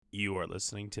You are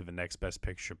listening to the Next Best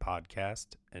Picture podcast,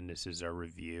 and this is our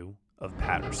review of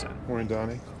Paterson. Morning,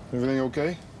 Donnie. Everything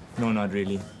okay? No, not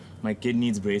really. My kid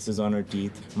needs braces on her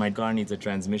teeth. My car needs a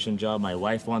transmission job. My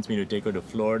wife wants me to take her to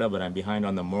Florida, but I'm behind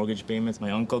on the mortgage payments.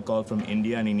 My uncle called from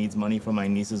India and he needs money for my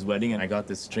niece's wedding, and I got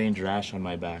this strange rash on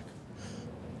my back.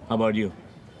 How about you?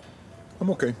 I'm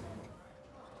okay.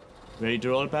 Ready to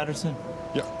roll, Paterson?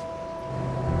 Yeah.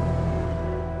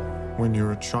 When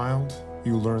you're a child,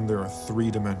 you learn there are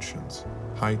 3 dimensions: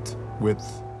 height,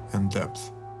 width, and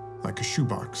depth, like a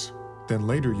shoebox. Then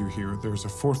later you hear there's a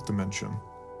 4th dimension: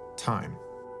 time.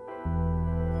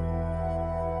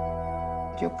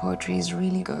 Your poetry is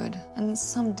really good, and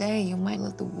someday you might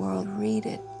let the world read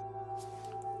it.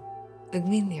 Look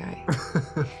me in the eye.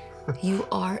 You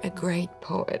are a great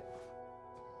poet.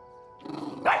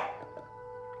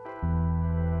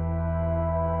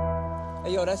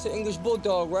 Hey, yo, that's an English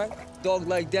bulldog, right? Dog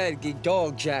like that, get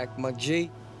dog jacked, my G.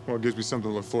 Well, it gives me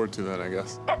something to look forward to then, I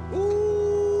guess.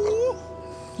 Ooh!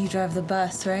 You drive the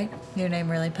bus, right? Your name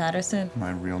really Paterson?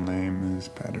 My real name is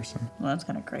Paterson. Well, that's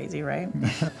kind of crazy, right?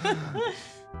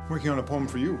 Working on a poem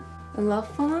for you. A love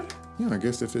poem? Yeah, I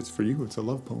guess if it's for you, it's a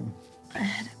love poem. I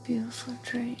had a beautiful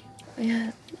dream. We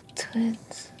had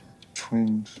twins.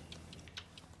 Twins.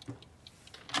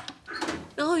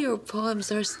 All your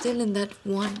poems are still in that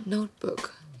one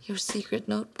notebook, your secret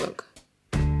notebook.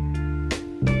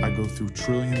 I go through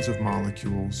trillions of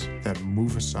molecules that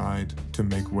move aside to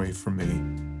make way for me,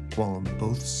 while on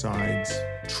both sides,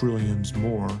 trillions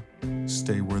more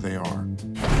stay where they are.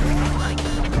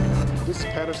 This is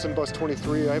Paterson, bus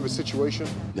 23. I have a situation.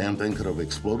 Damn thing could have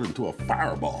exploded into a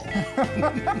fireball.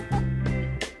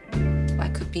 I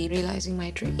could be realizing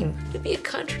my dream to be a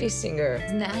country singer.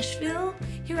 Nashville?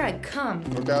 Here I come.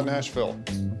 Look out, Nashville.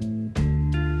 Do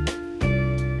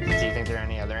you think there are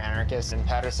any other anarchists in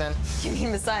Paterson? You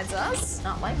mean besides us?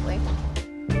 Not likely.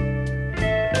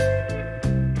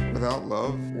 Without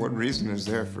love, what reason is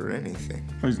there for anything?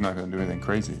 He's not going to do anything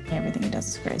crazy. Everything he does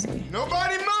is crazy.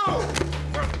 Nobody move!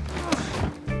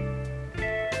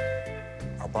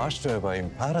 A bus driver in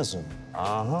Paterson.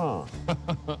 Aha.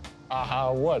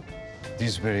 Aha, what? This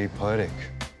is very poetic.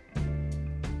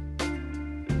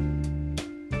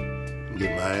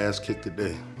 Get my ass kicked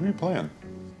today. What are you playing?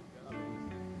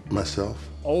 Myself.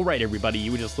 All right, everybody,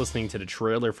 you were just listening to the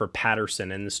trailer for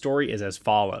Paterson, and the story is as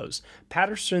follows.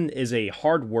 Paterson is a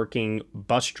hardworking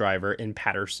bus driver in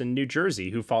Paterson, New Jersey,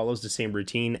 who follows the same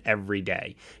routine every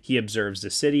day. He observes the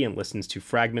city and listens to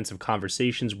fragments of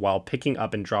conversations while picking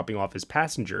up and dropping off his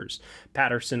passengers.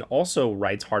 Paterson also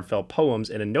writes heartfelt poems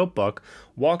in a notebook,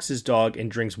 walks his dog,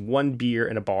 and drinks 1 beer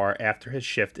in a bar after his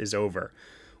shift is over.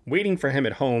 Waiting for him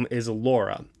at home is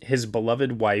Laura, his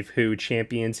beloved wife, who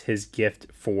champions his gift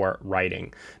for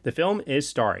writing. The film is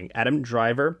starring Adam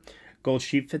Driver,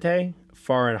 Golshifteh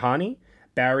Farahani,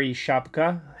 Barry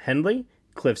Shapka Henley,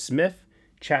 Cliff Smith,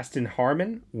 Chasten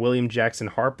Harmon, William Jackson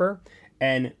Harper,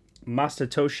 and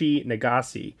Masatoshi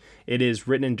Nagase. It is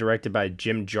written and directed by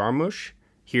Jim Jarmusch.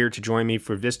 Here to join me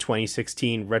for this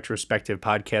 2016 retrospective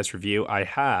podcast review, I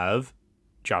have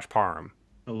Josh Parham.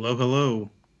 Hello,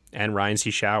 hello. And Ryan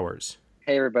C. Showers.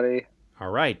 Hey, everybody. All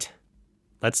right.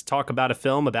 Let's talk about a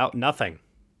film about nothing.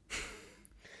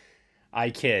 I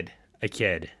kid.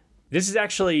 This is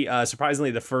actually,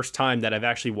 surprisingly, the first time that I've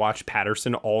actually watched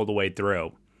Paterson all the way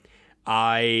through.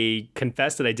 I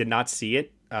confess that I did not see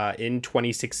it in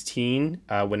 2016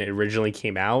 when it originally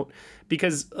came out.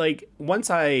 Because, once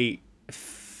I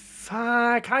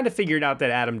kind of figured out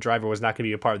that Adam Driver was not going to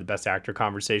be a part of the Best Actor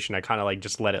conversation, I kind of,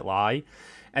 just let it lie.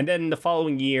 And then the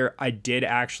following year, I did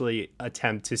actually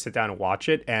attempt to sit down and watch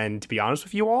it. And to be honest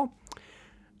with you all,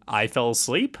 I fell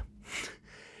asleep.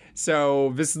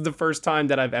 So this is the first time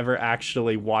that I've ever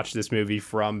actually watched this movie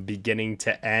from beginning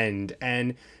to end.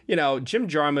 And, Jim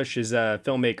Jarmusch is a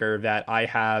filmmaker that I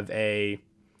have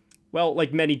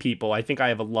like many people, I think I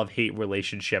have a love-hate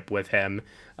relationship with him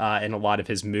in a lot of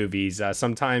his movies.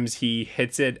 Sometimes he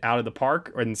hits it out of the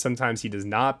park, and sometimes he does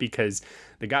not, because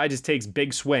the guy just takes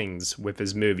big swings with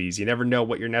his movies. You never know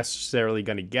what you're necessarily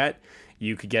going to get.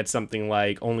 You could get something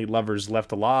like Only Lovers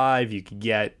Left Alive. You could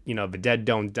get, The Dead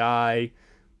Don't Die,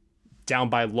 Down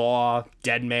by Law,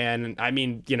 Dead Man. I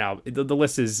mean, the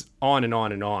list is on and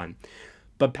on and on.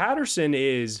 But Paterson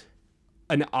is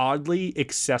an oddly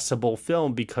accessible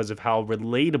film because of how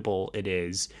relatable it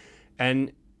is.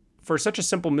 And for such a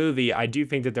simple movie, I do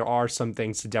think that there are some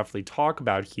things to definitely talk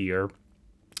about here.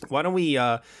 Why don't we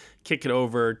kick it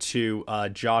over to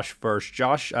Josh first?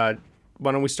 Josh, why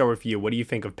don't we start with you? What do you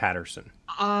think of Paterson?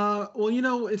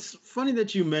 Well, it's funny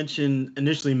that you mentioned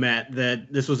initially, Matt,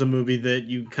 that this was a movie that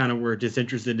you kind of were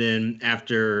disinterested in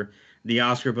after the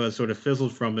Oscar buzz sort of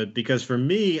fizzled from it. Because for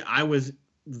me, I was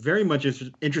very much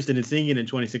interested in seeing it in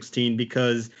 2016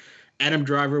 because Adam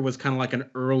Driver was kind of like an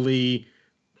early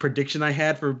prediction I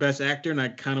had for Best Actor, and I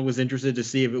kind of was interested to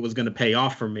see if it was going to pay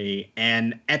off for me.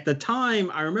 And at the time,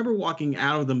 I remember walking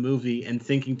out of the movie and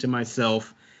thinking to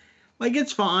myself, like,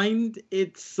 it's fine.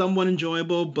 It's somewhat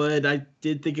enjoyable, but I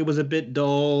did think it was a bit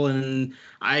dull, and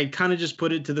I kind of just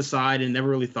put it to the side and never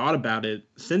really thought about it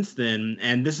since then.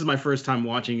 And this is my first time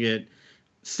watching it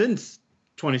since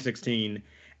 2016.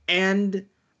 And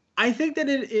I think that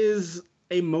it is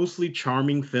a mostly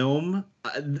charming film.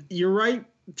 You're right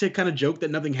to kind of joke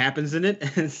that nothing happens in it,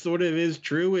 and it sort of is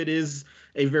true. It is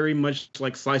a very much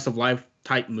like slice of life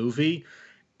type movie,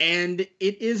 and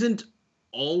it isn't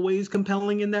always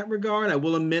compelling in that regard. I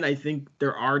will admit, I think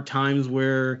there are times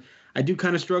where I do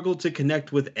kind of struggle to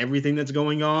connect with everything that's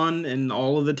going on and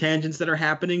all of the tangents that are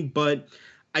happening. But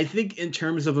I think in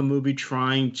terms of a movie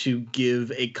trying to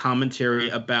give a commentary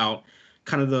about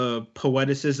kind of the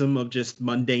poeticism of just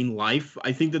mundane life,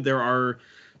 I think that there are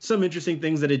some interesting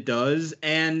things that it does.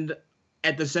 And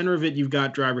at the center of it, you've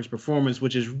got Driver's performance,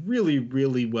 which is really,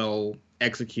 really well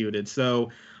executed. So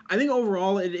I think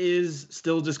overall it is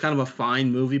still just kind of a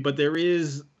fine movie, but there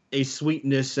is a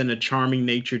sweetness and a charming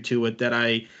nature to it that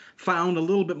I found a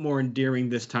little bit more endearing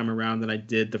this time around than I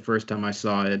did the first time I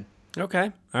saw it.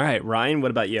 Okay. All right. Ryan,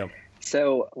 what about you?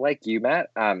 So, like you,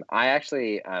 Matt, I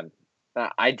actually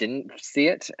I didn't see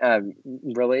it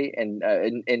really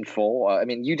in full. I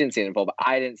mean, you didn't see it in full, but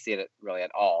I didn't see it really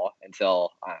at all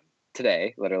until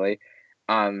today, literally.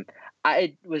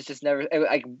 I was just never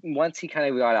like once he kind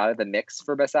of got out of the mix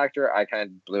for Best Actor, I kind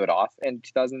of blew it off in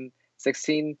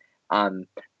 2016.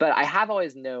 But I have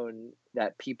always known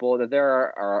that there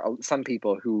are some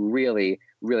people who really,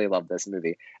 really love this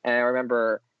movie, and I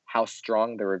remember how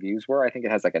strong the reviews were. I think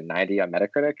it has like a 90 on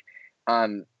Metacritic.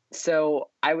 So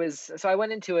I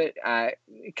went into it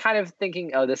kind of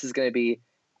thinking, oh, this is going to be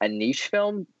a niche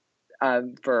film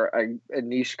for a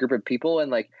niche group of people. And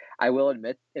like, I will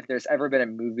admit, if there's ever been a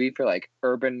movie for like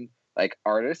urban like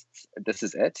artists, this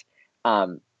is it.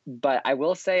 But I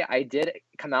will say I did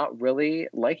come out really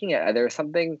liking it. There's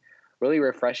something really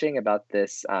refreshing about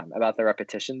this, about the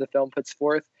repetition the film puts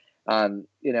forth.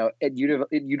 It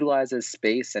utilizes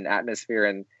space and atmosphere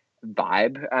and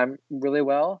vibe really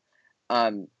well.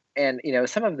 And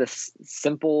some of the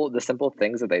simple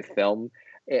things that they film,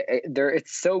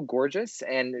 it's so gorgeous,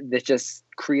 and it just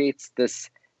creates this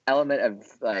element of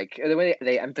like the way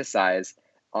they emphasize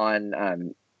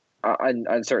on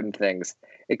certain things.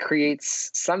 It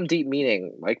creates some deep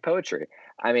meaning, like poetry.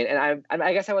 I mean, and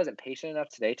I guess I wasn't patient enough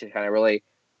today to kind of really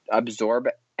absorb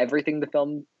everything the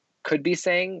film could be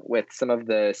saying with some of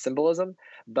the symbolism.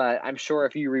 But I'm sure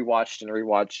if you rewatched,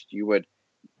 you would,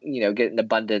 get an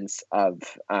abundance of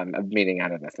meaning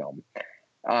out of the film.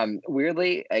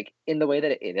 Weirdly, like in the way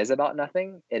that it is about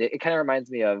nothing, it kind of reminds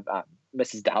me of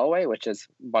Mrs. Dalloway, which is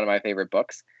one of my favorite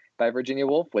books by Virginia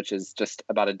Woolf, which is just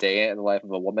about a day in the life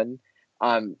of a woman.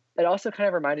 It also kind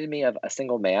of reminded me of A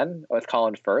Single Man with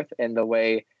Colin Firth in the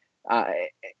way,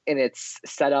 in its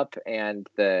setup and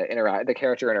the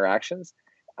character interactions.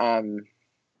 And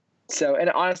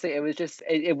honestly,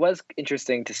 it was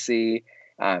interesting to see.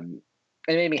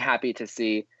 It made me happy to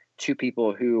see two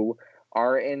people who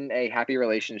are in a happy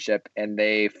relationship and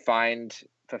they find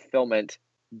fulfillment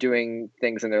doing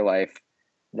things in their life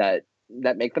that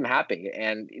make them happy,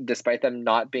 and despite them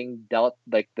not being dealt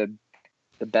like the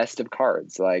best of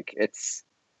cards, like it's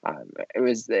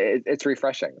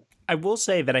refreshing. I will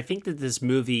say that I think that this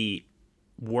movie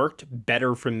worked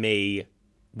better for me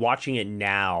watching it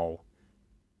now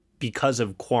because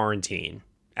of quarantine,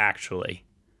 actually.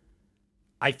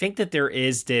 I think that there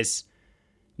is this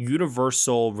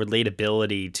universal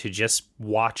relatability to just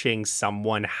watching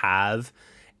someone have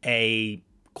a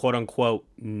quote-unquote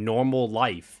normal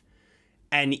life.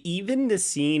 And even the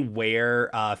scene where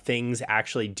things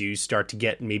actually do start to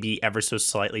get maybe ever so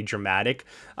slightly dramatic,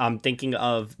 thinking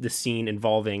of the scene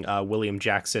involving William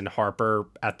Jackson Harper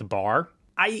at the bar,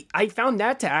 I found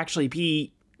that to actually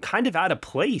be kind of out of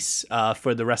place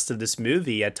for the rest of this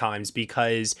movie at times,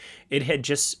 because it had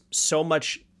just so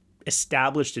much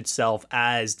established itself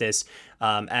as this,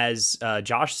 as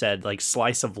Josh said, like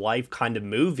slice of life kind of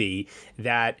movie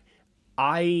that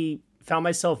I found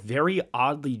myself very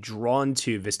oddly drawn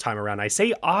to this time around. I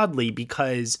say oddly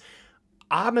because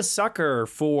I'm a sucker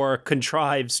for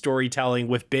contrived storytelling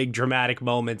with big dramatic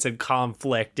moments and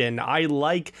conflict, and I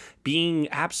like being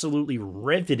absolutely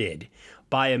riveted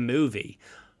by a movie.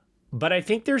 But I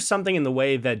think there's something in the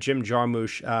way that Jim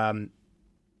Jarmusch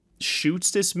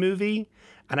shoots this movie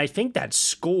And I think that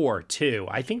score, too.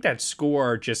 I think that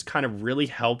score just kind of really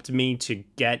helped me to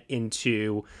get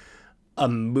into a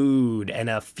mood and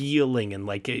a feeling, and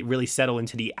like it really settle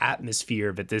into the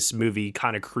atmosphere that this movie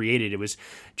kind of created. It was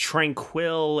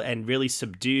tranquil and really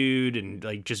subdued, and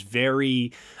like just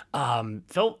very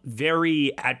felt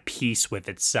very at peace with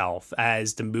itself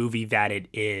as the movie that it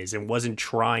is, and wasn't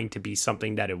trying to be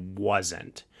something that it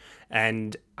wasn't.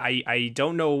 And I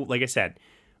don't know, like I said,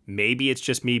 maybe it's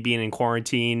just me being in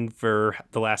quarantine for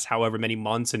the last however many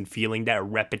months and feeling that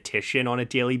repetition on a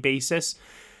daily basis.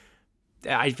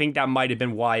 I think that might have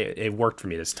been why it worked for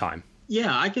me this time.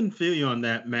 Yeah, I can feel you on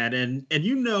that, Matt. And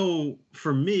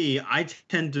for me, I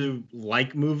tend to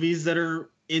like movies that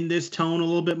are in this tone a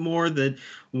little bit more, that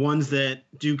ones that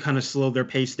do kind of slow their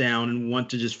pace down and want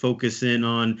to just focus in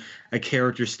on a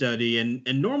character study. And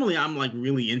normally I'm like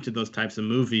really into those types of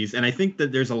movies. And I think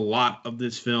that there's a lot of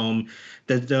this film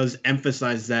that does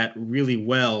emphasize that really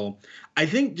well. I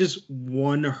think just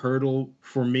one hurdle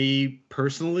for me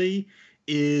personally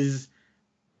is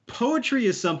poetry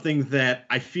is something that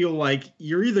I feel like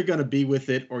you're either going to be with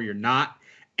it or you're not.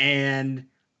 And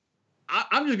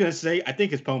I'm just going to say, I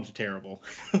think his poems are terrible.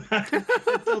 I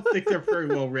don't think they're very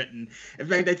well written. In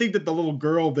fact, I think that the little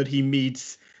girl that he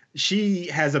meets, she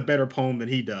has a better poem than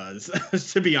he does,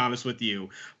 to be honest with you.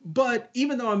 But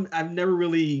even though I've never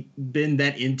really been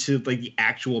that into like the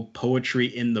actual poetry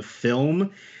in the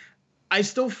film, I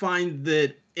still find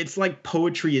that it's like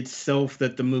poetry itself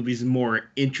that the movie's more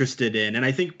interested in. And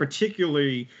I think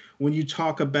particularly when you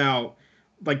talk about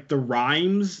like the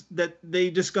rhymes that they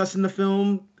discuss in the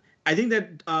film, I think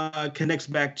that connects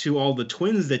back to all the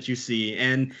twins that you see,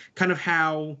 and kind of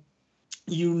how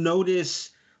you notice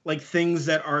like things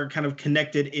that are kind of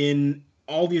connected in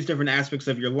all these different aspects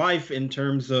of your life in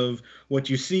terms of what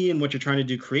you see and what you're trying to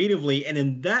do creatively. And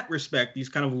in that respect, these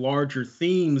kind of larger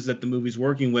themes that the movie's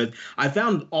working with, I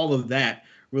found all of that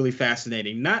really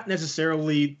fascinating. Not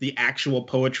necessarily the actual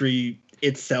poetry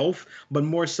itself, but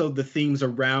more so the themes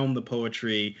around the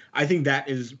poetry. I think that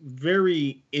is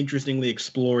very interestingly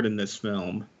explored in this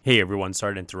film. Hey everyone,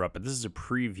 sorry to interrupt, but this is a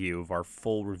preview of our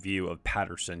full review of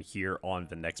Paterson here on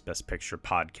the Next Best Picture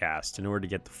podcast. In order to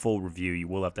get the full review, you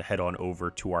will have to head on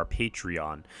over to our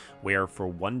Patreon, where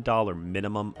for $1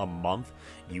 minimum a month,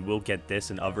 you will get this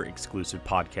and other exclusive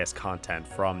podcast content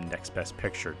from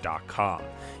nextbestpicture.com.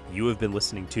 You have been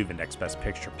listening to the Next Best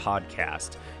Picture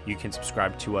podcast. You can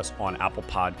subscribe to us on Apple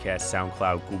Podcasts,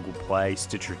 SoundCloud, Google Play,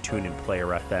 Stitcher, TuneIn, Player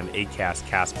FM, Acast,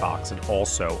 CastBox, and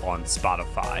also on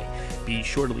Spotify. Be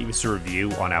sure to leave us a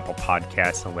review on Apple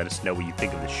Podcasts and let us know what you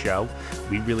think of the show.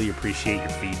 We really appreciate your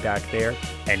feedback there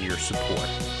and your support.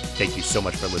 Thank you so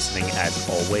much for listening. As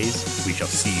always, we shall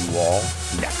see you all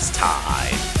next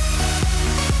time.